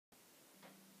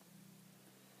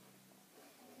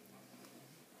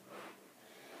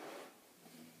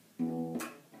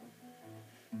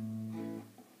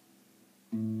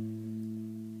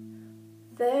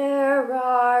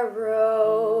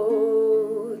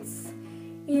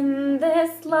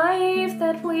life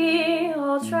that we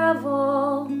all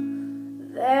travel,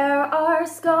 there are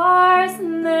scars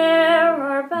and there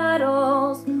are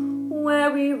battles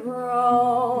where we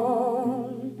roam.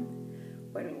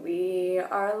 When we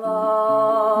are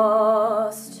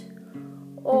lost,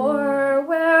 or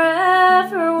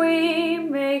wherever we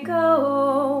may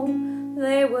go,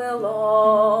 they will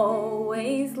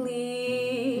always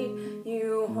lead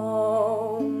you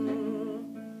home.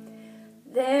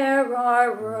 There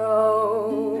are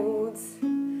roads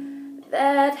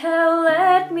that have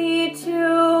led me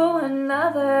to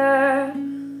another,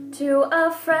 to a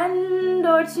friend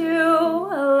or to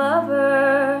a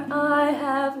lover I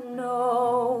have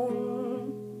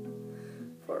known.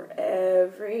 For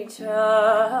every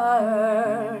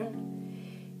turn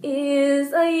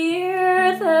is a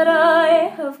year that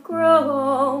I have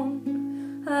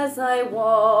grown as I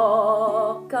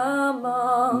walk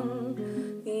among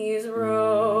these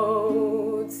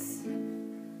roads.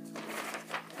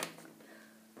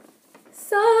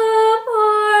 Some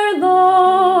are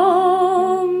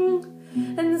long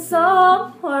and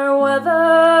some are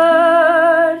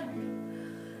weathered.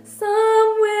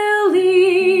 Some will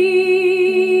lead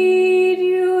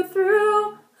you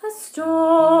through a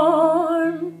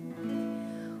storm.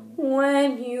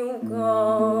 When you've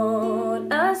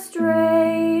gone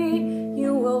astray,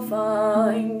 you will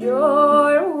find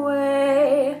your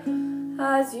way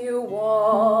as you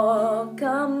walk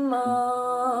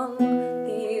among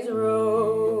these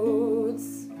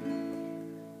roads.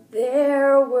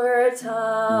 There were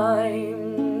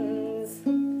times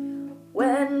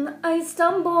when I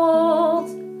stumbled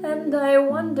and I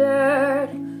wondered,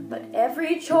 but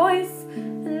every choice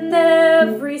and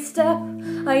every step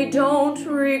I don't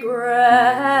regret,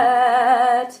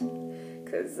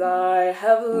 'cause I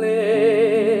have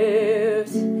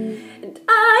lived and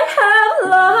I have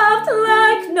loved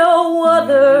like no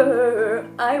other.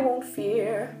 I won't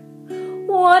fear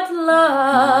what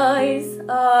lies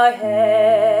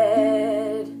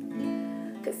ahead,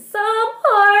 'cause some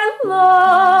are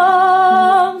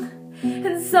long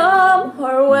and some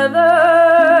are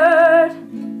weathered.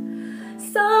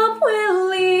 Some will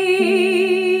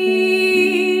lead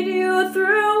you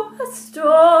through a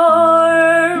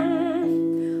storm.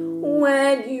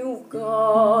 When you've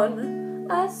gone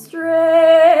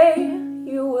astray,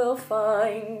 you will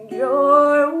find your